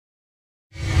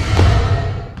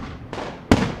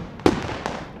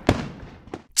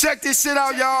Check this shit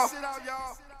out, y'all.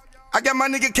 I got my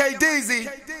nigga Kdeezy,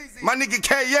 my nigga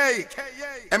KA,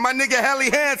 and my nigga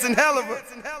Liljaydetroit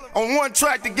on one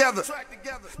track together.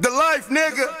 The life,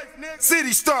 nigga,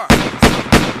 City Star.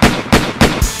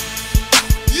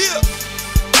 Yeah,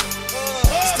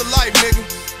 it's the life, nigga.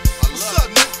 What's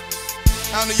up, nigga?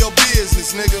 Handle your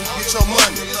business, nigga. Get your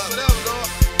money.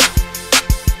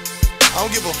 I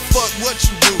don't give a fuck what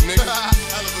you do, nigga.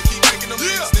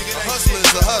 Yeah. A hustler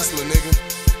is a hustler, nigga.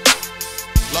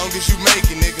 Long as you make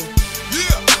it, nigga.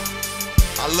 Yeah.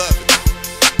 I love it.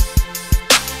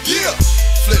 Yeah.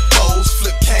 Flip bowls,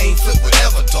 flip cane, flip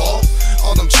whatever, dawg.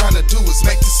 All I'm trying to do is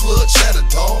make this little cheddar,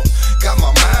 dawg. Got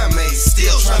my mind made,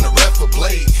 still trying to rep a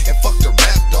blade. And fuck the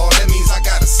rap, dawg, that means I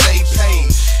gotta stay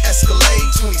paid. Escalade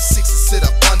 26 and sit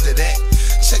up under that.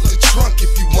 Check the trunk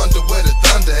if you wonder where the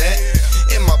thunder at.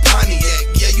 In my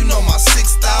Pontiac, yeah, you know my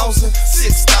 6,000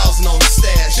 on the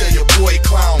stash, yeah, your boy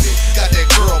clowning. Got that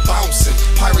girl bouncing,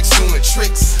 pirates doing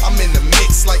tricks. I'm in the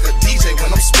mix like a DJ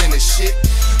when I'm spinning shit.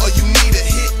 Oh, you need a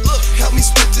hit? Look, help me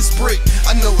split this brick.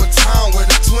 I know a town where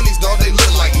the 20s, dawg, they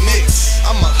look like Knicks.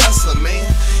 I'm a hustler, man,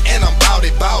 and I'm bout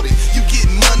it. You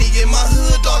getting money in my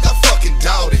hood, dawg, I fucking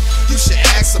doubt it. You should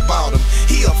ask about him,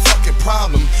 he a fucking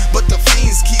problem. But the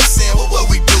fiends keep saying, well, what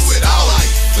we do without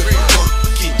life? Flipping work,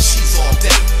 getting cheese all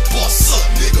day. Boss up,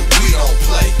 nigga, we don't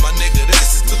play. My nigga,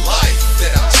 this is the life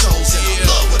that I chose, and I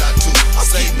love what I do. I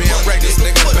say being reckless,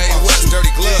 nigga, bang West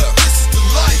dirty glove. This is the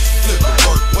life, flipping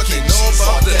work, what they know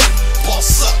about that?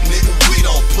 Boss up, nigga, we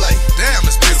don't play. Damn,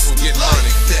 it's beautiful getting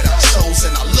money that I chose,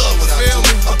 and I love what I do.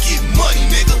 I'm getting money,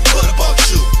 nigga, what about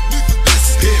you?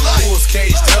 Pit bulls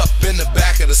caged up in the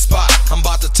back of the spot. I'm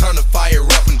about to turn the fire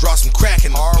up and drop some crack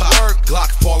in the pot.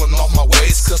 Glock falling off my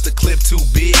waist cause the clip too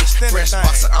big. Fresh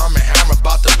box of Arm & Hammer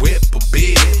about to whip a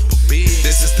big.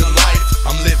 This is the life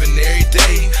I'm living every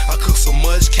day. I cook so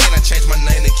much cane, I changed my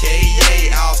name to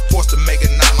KA. I was forced to make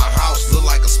it out my house look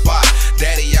like a spot.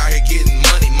 Daddy out here getting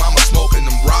money, mama smoking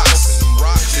them rocks.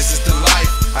 This is the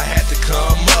life, I had to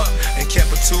come up and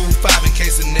kept a 2-5 in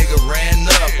case a nigga ran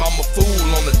up. I'm a fool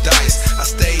on the dice, I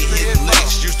stay hitting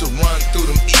licks. Used to run through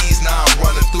them E's, now I'm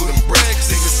running through them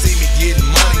bricks. Niggas see me getting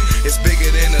money, it's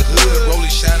bigger than the hood. Rollie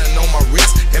shining on my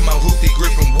wrist and my hoopty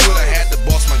gripping wood. I had to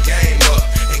boss my game up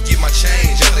and get my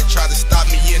change up. They tried to stop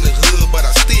me in the hood, but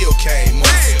I still came up.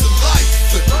 This is the life,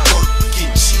 flipping work,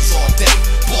 getting cheese all day.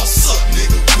 Boss up,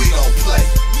 nigga, we don't play.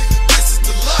 This is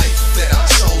the life that I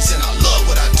chose, and I love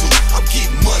what I do. I'm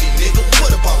getting money, nigga,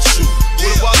 what about you?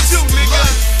 What about you, nigga?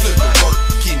 Flipping work,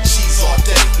 getting cheese all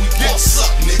day. We boss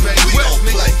up, nigga, we don't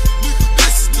play.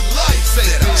 This is the life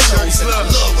that I chose, and I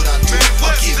love what I do.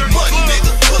 I'm getting money,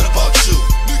 nigga, what about you?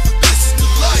 This is the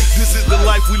life. This is the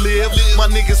life we live. My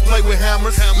niggas play with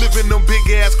hammers. Live in them big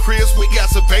ass cribs. We got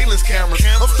surveillance cameras.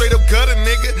 I'm straight up gutter,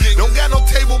 nigga. Don't got no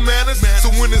table manners. So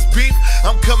when it's beef,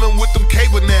 I'm coming with them K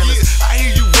bananas. I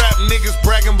hear you rap niggas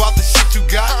bragging about the shit you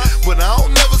got, but I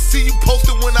don't never see you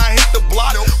posted when I hit the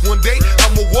block. One day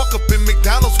I'ma walk up in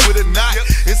McDonald's with a knot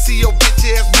and see your bitch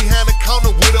ass behind the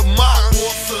counter with a mop.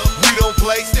 We don't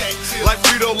play like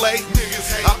Frito-Lay.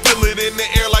 I feel it in the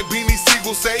air like Beanie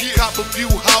Siegel say. Cop a few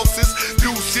houses,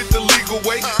 do shit the legal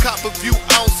way. Cop a few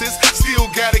ounces, still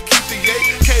gotta keep the gate.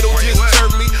 Kato just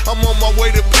turned me, I'm on my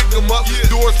way to pick them up.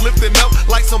 Doors lifting up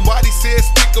like somebody said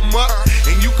stick them up.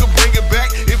 And you can bring it back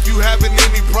if you having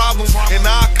any problems, and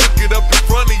I'll cook it up in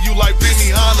front of you like Benny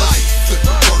Hanna.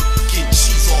 Flipping work,